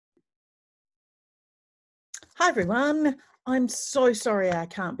Hi everyone, I'm so sorry I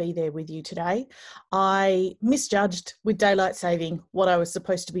can't be there with you today. I misjudged with daylight saving what I was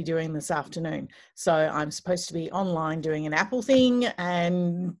supposed to be doing this afternoon. So I'm supposed to be online doing an Apple thing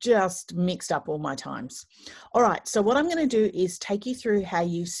and just mixed up all my times. All right, so what I'm going to do is take you through how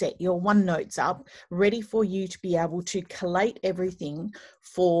you set your OneNotes up, ready for you to be able to collate everything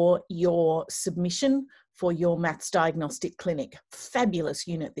for your submission for your Maths Diagnostic Clinic. Fabulous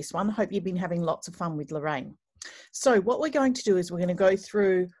unit, this one. Hope you've been having lots of fun with Lorraine. So what we're going to do is we're going to go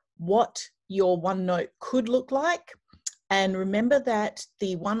through what your OneNote could look like. And remember that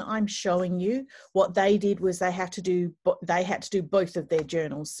the one I'm showing you, what they did was they had to do both of their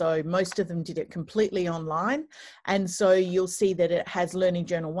journals. So most of them did it completely online. And so you'll see that it has Learning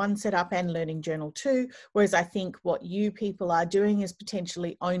Journal 1 set up and Learning Journal 2. Whereas I think what you people are doing is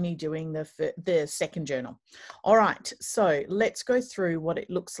potentially only doing the second journal. All right, so let's go through what it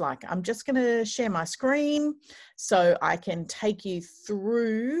looks like. I'm just going to share my screen so I can take you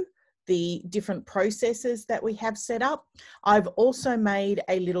through the different processes that we have set up. I've also made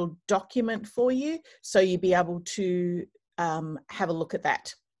a little document for you so you'll be able to have a look at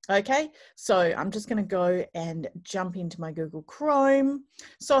that. Okay, so I'm just going to go and jump into my Google Chrome.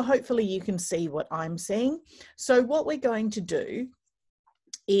 So hopefully you can see what I'm seeing. So what we're going to do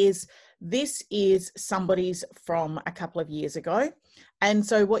is, this is somebody's from a couple of years ago. And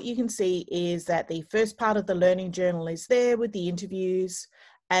so what you can see is that the first part of the learning journal is there with the interviews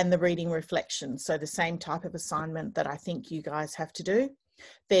and the reading reflection. So the same type of assignment that I think you guys have to do.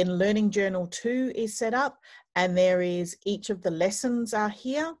 Then Learning Journal 2 is set up, and there is each of the lessons are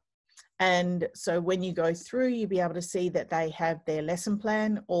here. And so when you go through, you'll be able to see that they have their lesson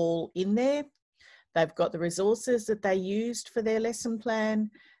plan all in there. They've got the resources that they used for their lesson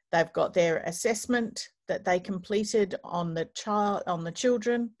plan. They've got their assessment that they completed on the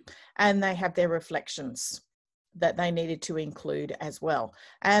children, and they have their reflections that they needed to include as well.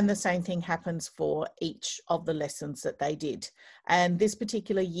 And the same thing happens for each of the lessons that they did. And this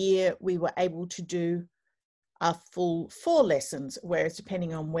particular year, we were able to do a full 4 lessons, whereas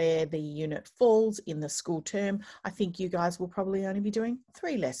depending on where the unit falls in the school term, I think you guys will probably only be doing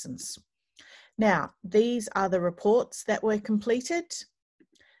 3 lessons. Now, these are the reports that were completed.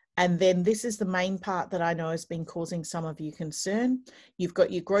 And then this is the main part that I know has been causing some of you concern. You've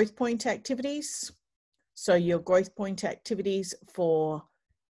got your growth point activities. So your growth point activities for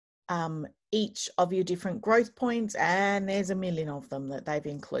each of your different growth points, and there's a million of them that they've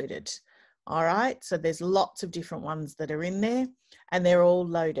included. All right, so there's lots of different ones that are in there, and they're all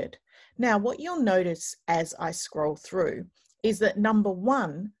loaded. Now, what you'll notice as I scroll through is that number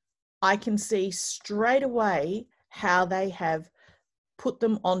 1, I can see straight away how they have put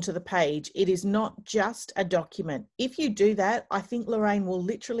them onto the page. It is not just a document. If you do that, I think Lorraine will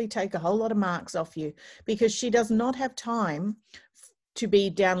literally take a whole lot of marks off you, because she does not have time to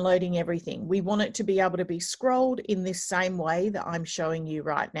be downloading everything. We want it to be able to be scrolled in this same way that I'm showing you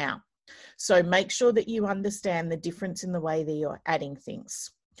right now. So make sure that you understand the difference in the way that you're adding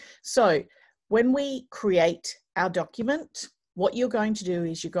things. So when we create our document, what you're going to do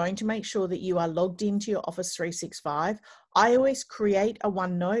is you're going to make sure that you are logged into your Office 365. I always create a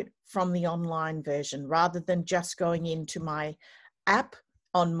OneNote from the online version rather than just going into my app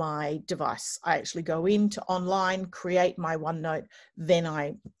on my device. I actually go into online, create my OneNote, then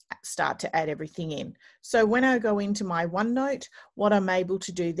I start to add everything in. So when I go into my OneNote, what I'm able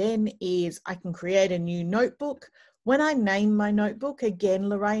to do then is I can create a new notebook. When I name my notebook, again,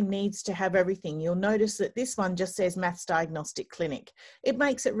 Lorraine needs to have everything. You'll notice that this one just says Maths Diagnostic Clinic. It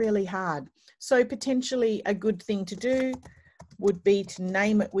makes it really hard. So potentially a good thing to do would be to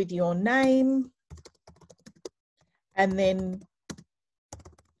name it with your name, and then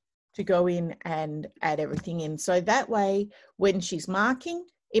to go in and add everything in. So that way, when she's marking,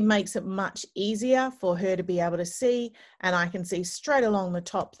 it makes it much easier for her to be able to see, and I can see straight along the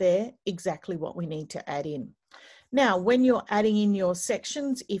top there exactly what we need to add in. Now, when you're adding in your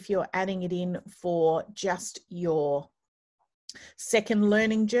sections, if you're adding it in for just your second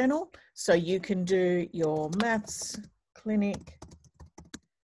learning journal, so you can do your Maths Clinic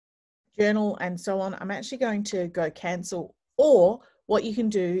journal and so on, I'm actually going to go cancel. Or what you can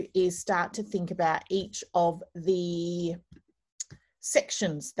do is start to think about each of the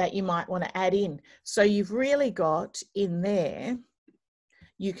sections that you might want to add in. So you've really got in there,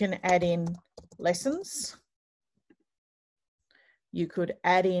 you can add in lessons. You could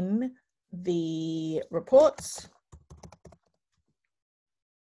add in the reports.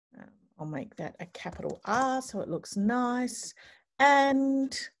 I'll make that a capital R so it looks nice.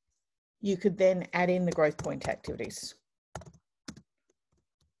 And you could then add in the growth point activities.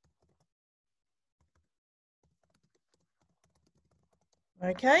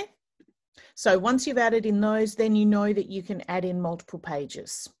 Okay. So once you've added in those, then you know that you can add in multiple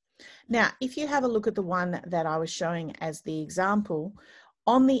pages. Now, if you have a look at the one that I was showing as the example,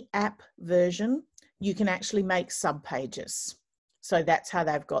 on the app version, you can actually make subpages. So that's how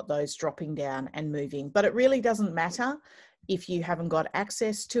they've got those dropping down and moving. But it really doesn't matter if you haven't got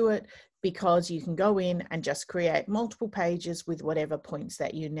access to it, because you can go in and just create multiple pages with whatever points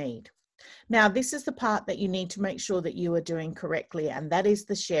that you need. Now, this is the part that you need to make sure that you are doing correctly, and that is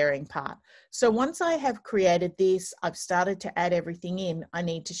the sharing part. So once I have created this, I've started to add everything in, I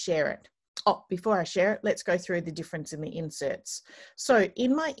need to share it. Oh, before I share it, let's go through the difference in the inserts. So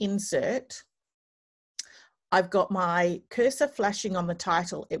in my insert, I've got my cursor flashing on the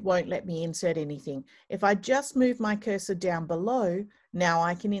title. It won't let me insert anything. If I just move my cursor down below, now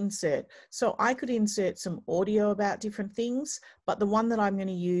I can insert. So I could insert some audio about different things, but the one that I'm going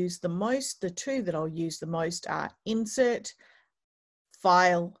to use the most, the two that I'll use the most are insert,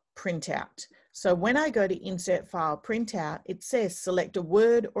 file, printout. So when I go to insert file printout, it says select a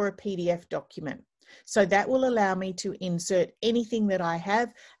Word or a PDF document. So that will allow me to insert anything that I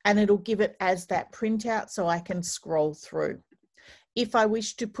have, and it'll give it as that printout so I can scroll through. If I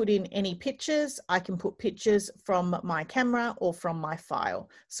wish to put in any pictures, I can put pictures from my camera or from my file.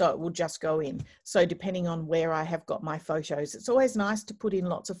 So it will just go in. So depending on where I have got my photos, it's always nice to put in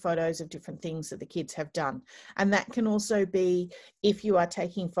lots of photos of different things that the kids have done. And that can also be, if you are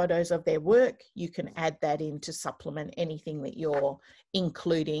taking photos of their work, you can add that in to supplement anything that you're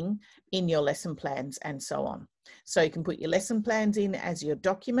including in your lesson plans and so on. So you can put your lesson plans in as your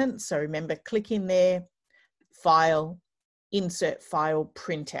document. So remember, click in there, file, insert file,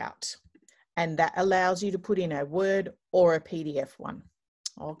 printout, and that allows you to put in a Word or a PDF one.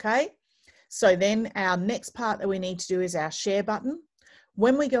 Okay, so then our next part that we need to do is our share button.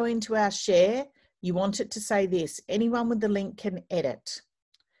 When we go into our share, you want it to say this: anyone with the link can edit,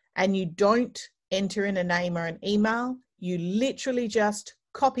 and you don't enter in a name or an email. You literally just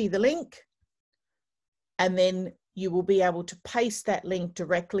copy the link, and then you will be able to paste that link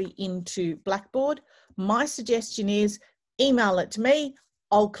directly into Blackboard. My suggestion is email it to me,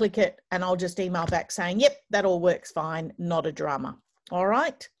 I'll click it and I'll just email back saying, yep, that all works fine, not a drama. All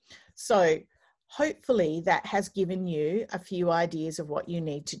right. So hopefully that has given you a few ideas of what you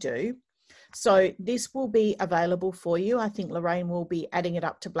need to do. So this will be available for you. I think Lorraine will be adding it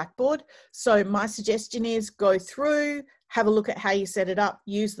up to Blackboard. So my suggestion is go through, have a look at how you set it up,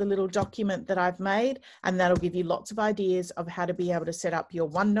 use the little document that I've made, and that'll give you lots of ideas of how to be able to set up your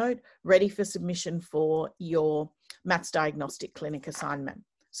OneNote ready for submission for your Maths Diagnostic Clinic assignment.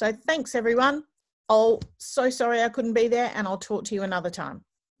 So thanks everyone. Oh, so sorry I couldn't be there, and I'll talk to you another time.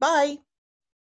 Bye.